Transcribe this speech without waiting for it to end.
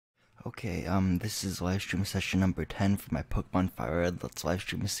Okay, this is live stream session number 10 for my Pokemon FireRed Let's live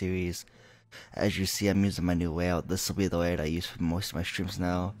stream series. As you see, I'm using my new layout. This will be the layout I use for most of my streams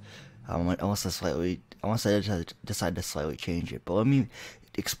now. Unless I decide to slightly change it. But let me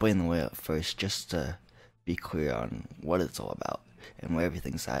explain the layout first, just to be clear on what it's all about and where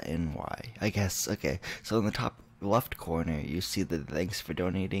everything's at and why. I guess, okay, so in the top left corner, you see the thank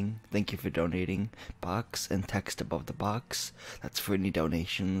you for donating box and text above the box. That's for any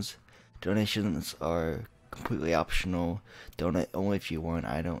donations. Donations are completely optional. Donate only if you want.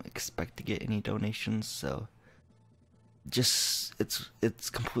 I don't expect to get any donations, so just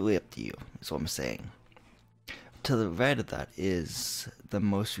it's completely up to you, is what I'm saying. To the right of that is the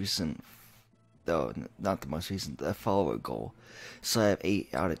most recent, though not the most recent, the follower goal. So I have 8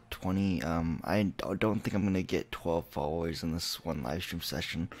 out of 20. I don't think I'm gonna get 12 followers in this one live stream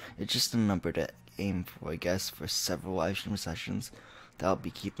session. It's just a number to aim for, I guess, for several live stream sessions. I'll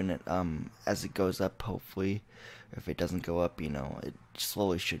be keeping it as it goes up, hopefully. Or if it doesn't go up, you know, it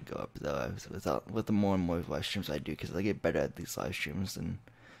slowly should go up though, with the more and more live streams I do, because I get better at these live streams, and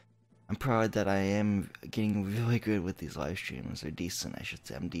I'm proud that I am getting really good with these live streams, or decent, I should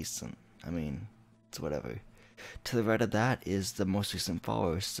say. I'm decent. I mean, it's whatever. To the right of that is the most recent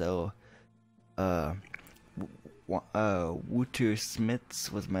follower, so Wooter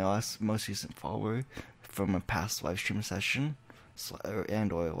Smiths was my most recent follower from a past live stream session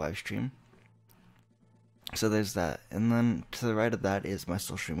or live stream. So there's that, and then to the right of that is my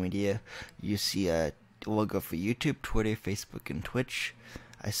social media. You see a logo for YouTube, Twitter, Facebook, and Twitch.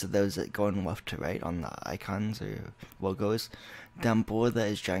 I said those going left to right on the icons or logos. Down below that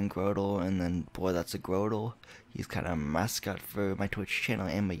is GiantGrotle, and then below that's a Grotle. He's kind of a mascot for my Twitch channel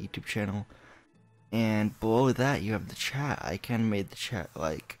and my YouTube channel. And below that you have the chat. I kind of made the chat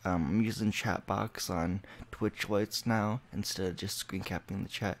like I'm using chat box on Twitch lights now instead of just screen capping the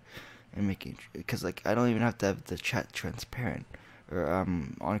chat and making, because like I don't even have to have the chat transparent or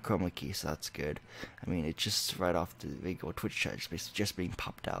on chroma key, so that's good. I mean, it's just right off the regular Twitch chat, just being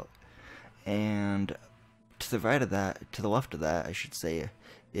popped out. And to the right of that, to the left of that, I should say,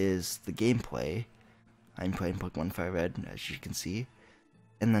 is the gameplay. I'm playing Pokemon FireRed, as you can see.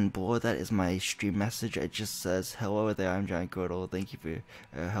 And then below that is my stream message. It just says, "Hello there, I'm GiantGrotle. Thank you for,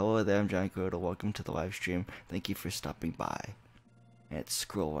 hello there, I'm GiantGrotle. Welcome to the live stream. Thank you for stopping by." And it's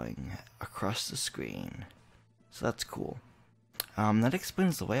scrolling across the screen. So that's cool. That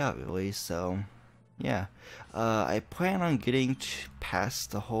explains the layout really, so yeah. I plan on getting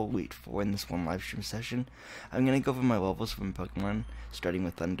past the whole Elite Four in this one live stream session. I'm gonna go over my levels from Pokemon, starting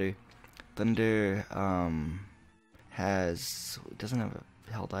with Thunder. Thunder, doesn't have a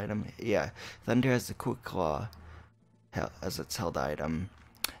held item. Yeah, Thunder has the Quick Claw as its held item,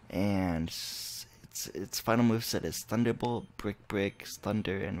 and its final moveset is Thunderbolt, Brick Break,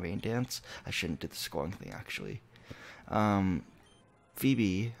 Thunder, and Rain Dance. I shouldn't do the scoring thing actually.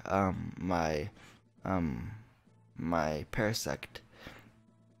 Phoebe, my Parasect,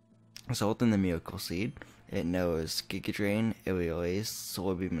 is holding the Miracle Seed. It knows Giga Drain, Aerial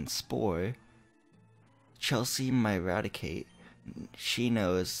Solar Beam, and Spore. Chelsea, my Eradicate, she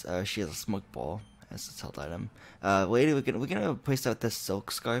knows she has a Smoke Ball as its held item. Later we're gonna replace that with this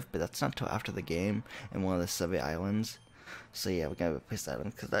Silk Scarf, but that's not till after the game in one of the Soviet islands. So yeah, we're gonna replace that one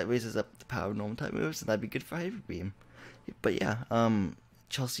because that raises up the power of normal type moves, and that'd be good for Hyper Beam. But yeah,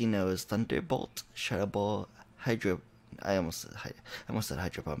 Chelsea knows Thunderbolt, Shadow Ball, Hydro. I almost said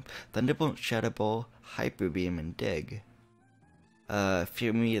Hydro Pump. Thunderbolt, Shadow Ball, Hyper Beam, and Dig. My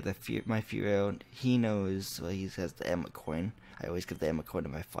Fearow, he knows, well, he has the Emma coin. I always give the Emma coin to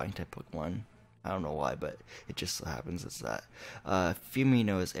my flying type Pokemon. I don't know why, but it just so happens it's that. Fumi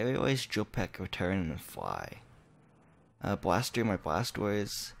knows Aerial Ace, Drill Peck, Return, and Fly. Blaster, my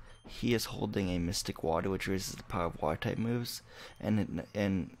Blastoise, he is holding a Mystic Water, which raises the power of water type moves, and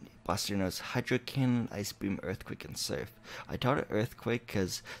Blaster knows Hydro Cannon, Ice Beam, Earthquake, and Surf. I taught it Earthquake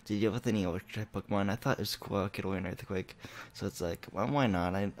because to deal with any electric type Pokemon, I thought it was cool I could learn Earthquake. So it's like, well, why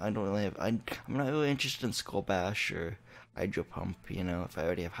not? I don't really have, I'm not really interested in Skull Bash or Hydro Pump, you know, if I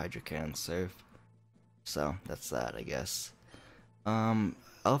already have Hydro Cannon and Surf. So that's that, I guess.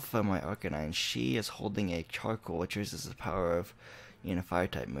 Alpha, my Arcanine, she is holding a Charcoal, which raises the power of, you know, fire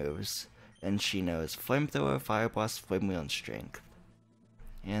type moves, and she knows Flamethrower, Fire Blast, Flame Wheel, and Strength.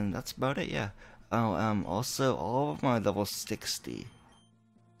 And that's about it, yeah. Oh, also, all of my levels 60.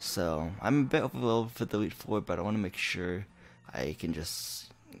 So, I'm a bit over leveled for the Elite Four, but I want to make sure I can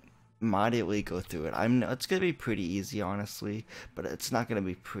just moderately go through it. It's gonna be pretty easy, honestly, but it's not gonna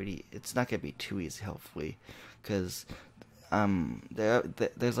be too easy, hopefully, because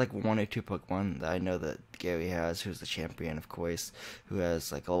there's like one or two Pokemon that I know that Gary has, who's the champion, of course, who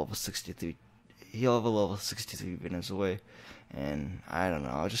has like a level 63. He'll have a level 63 Venusaur, and I don't know.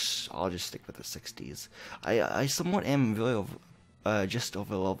 I'll just stick with the 60s. I somewhat am really just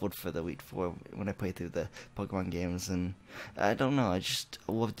over leveled for the Elite Four when I play through the Pokemon games, and I don't know. I just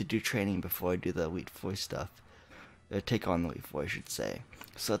love to do training before I do the Elite Four stuff. Take on the Elite Four, I should say.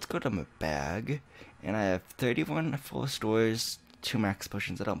 So let's go to my bag, and I have 31 full stores, 2 max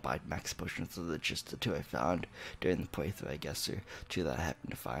potions. I don't buy max potions, so they're just the 2 I found during the playthrough, I guess, or 2 that I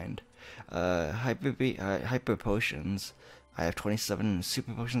happened to find. Hyper potions. I have 27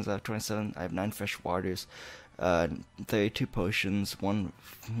 super potions. I have 27. I have 9 fresh waters. 32 potions, 1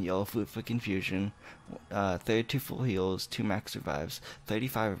 yellow flute for confusion, 32 full heals, 2 max revives,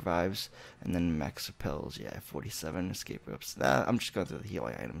 35 revives, and then max repels. Yeah, 47 escape ropes. I'm just going through the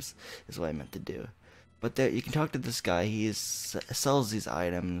healing items, is what I meant to do. But there, you can talk to this guy. He sells these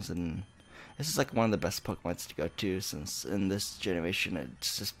items, and this is like one of the best Pokemons to go to, since in this generation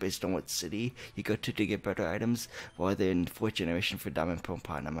it's just based on what city you go to get better items. While they're in 4th generation for Diamond, Pearl,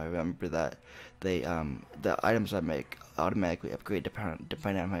 Platinum, I remember that they the items I make automatically upgrade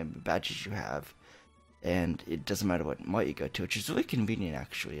depending on how many badges you have, and it doesn't matter what mart you go to, which is really convenient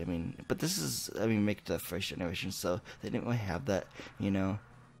actually. I mean, but this is make it to the 1st generation, so they didn't really have that, you know.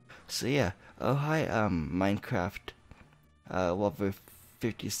 So yeah. Oh hi, Minecraft, level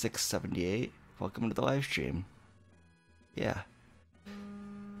 5678. Welcome to the live stream. Yeah.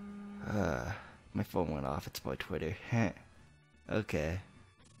 My phone went off. It's about Twitter. Okay.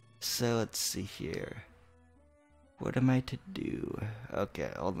 So let's see here. What am I to do? Okay,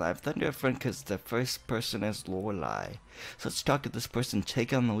 hold on. I have Thunder up front because the first person is Lorelei. So let's talk to this person.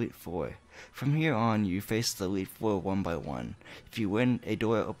 Take on the Elite Four. From here on, you face the Elite Four 1 by 1. If you win, a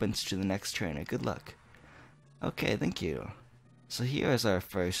door opens to the next trainer. Good luck. Okay, thank you. So here is our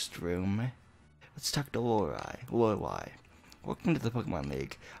first room. Let's talk to Lorelei. Welcome to the Pokemon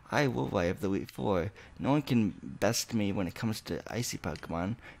League. I, Lorelei of the Elite Four. No one can best me when it comes to icy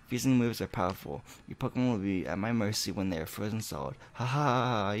Pokemon. Freezing moves are powerful. Your Pokemon will be at my mercy when they are frozen solid. Ha ha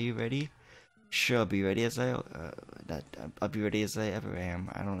ha! Are you ready? Sure, I'll be ready as I'll be ready as I ever am.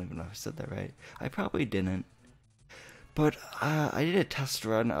 I don't even know if I said that right. I probably didn't. But I did a test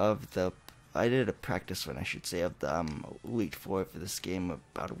run of the. I did a practice run, I should say, of the Elite Four for this game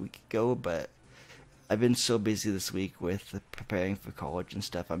about a week ago, but I've been so busy this week with preparing for college and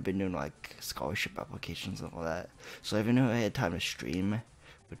stuff. I've been doing like scholarship applications and all that, so I haven't really had time to stream,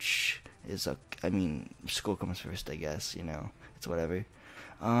 which is school comes first, I guess. You know, it's whatever.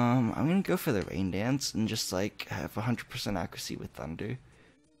 I'm gonna go for the rain dance and just like have 100% accuracy with thunder,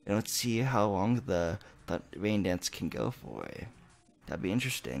 and let's see how long the rain dance can go for. That'd be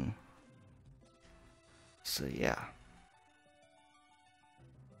interesting. So yeah.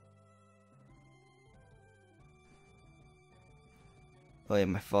 Oh yeah,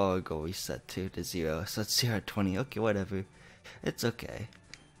 my follower goal reset to 0, so let's see her at 20. Okay, whatever. It's okay.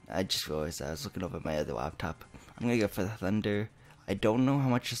 I just realized I was looking over my other laptop. I'm gonna go for the Thunder. I don't know how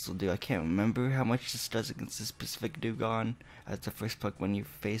much this will do. I can't remember how much this does against a specific Dugong. That's the first Pokemon you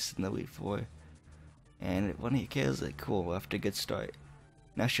face in the Elite Four. And when he kills it, cool, after a good start.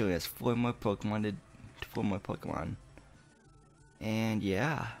 Now she only has 4 more Pokemon. And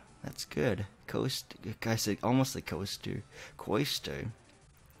yeah, that's good. I said almost like Coaster.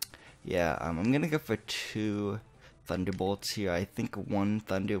 Yeah, I'm gonna go for 2 Thunderbolts here. I think 1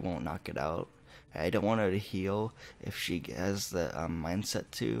 Thunder won't knock it out. I don't want her to heal if she has the mindset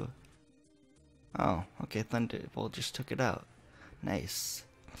to. Oh, okay, Thunderbolt just took it out. Nice.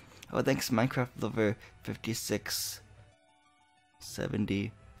 Oh, thanks Minecraft Lover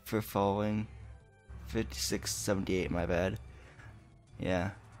 5670 for following. 5678, my bad.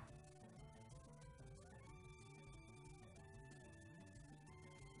 Yeah.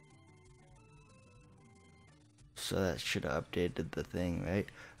 So that should have updated the thing, right?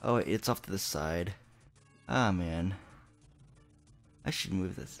 Oh, wait, it's off to the side. Ah, man. I should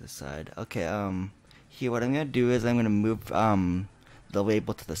move this to the side. Okay, here, what I'm gonna do is I'm gonna move, the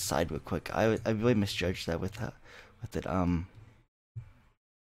label to the side real quick. I really misjudged that with it,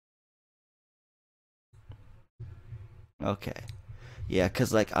 Okay. Yeah,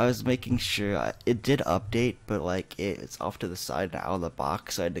 cause like I was making sure it did update, but like it's off to the side and out of the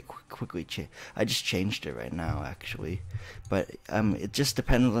box, so I had to quickly change. I just changed it right now, actually, but it just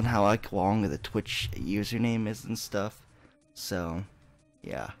depends on how like long the Twitch username is and stuff. So,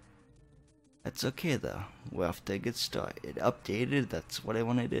 yeah, that's okay though. We're off to a good start. It updated. That's what I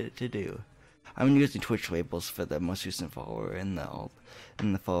wanted it to do. I'm using Twitch labels for the most recent follower and the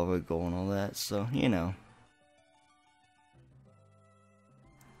follower goal and all that. So you know.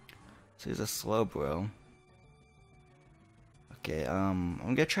 So he's a Slowbro. Okay, I'm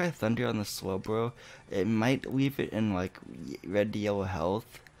gonna try Thunder on the Slowbro. It might leave it in like red to yellow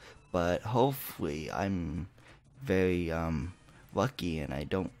health, but hopefully I'm very lucky and I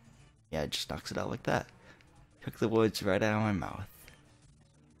don't. Yeah, it just knocks it out like that. Took the words right out of my mouth.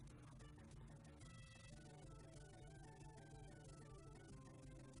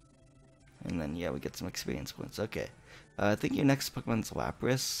 And then yeah, we get some experience points. Okay. I think your next Pokemon's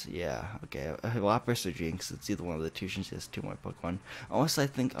Lapras. Yeah, okay. Lapras or Jinx. It's either one of the two. She has 2 more Pokemon. Unless I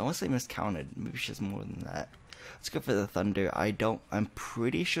miscounted. Maybe she has more than that. Let's go for the Thunder. I'm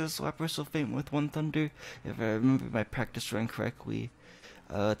pretty sure this Lapras will faint with 1 Thunder. If I remember my practice run correctly.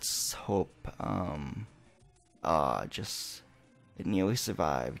 Let's hope. It nearly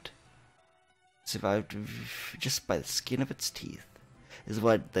survived. Survived just by the skin of its teeth. Is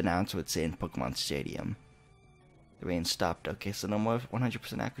what the announcer would say in Pokemon Stadium. The rain stopped. Okay, so no more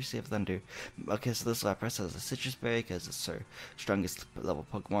 100% accuracy of Thunder. Okay, so this Lapras has a Citrus Berry because it's her strongest level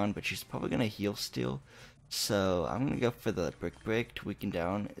Pokemon, but she's probably going to heal still. So I'm going to go for the Brick Break to weaken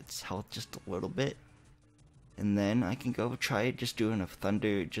down its health just a little bit. And then I can go try just doing a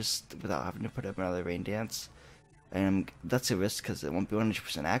Thunder just without having to put up another Rain Dance. And that's a risk because it won't be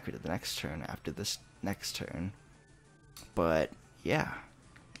 100% accurate at the next turn after this next turn. But yeah,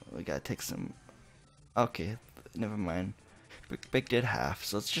 we gotta take some. Okay, never mind. Brick did half,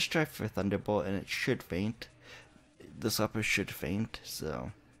 so let's just try for Thunderbolt, and it should faint. This Lapras should faint,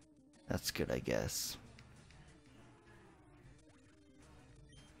 so that's good, I guess.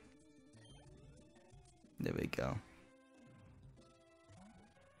 There we go.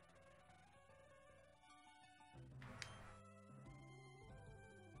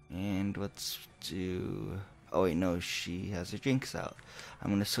 And let's do. Oh wait, no, she has her Jinx out.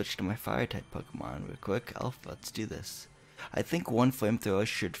 I'm gonna switch to my Fire-type Pokemon real quick. Alpha, let's do this. I think 1 Flamethrower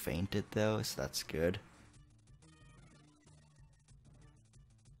should faint it though, so that's good.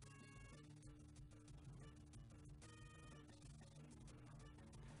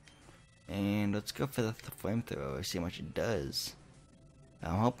 And let's go for the Flamethrower, see how much it does.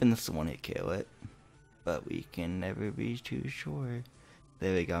 I'm hoping this will one-hit KO it, but we can never be too sure.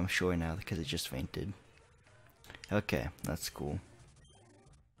 There we go, I'm sure now because it just fainted. Okay, that's cool.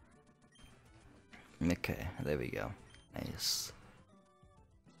 Okay, there we go. Nice.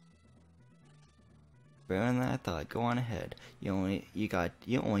 Better than that, I thought. Go on ahead. You only got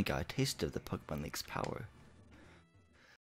a taste of the Pokemon League's power.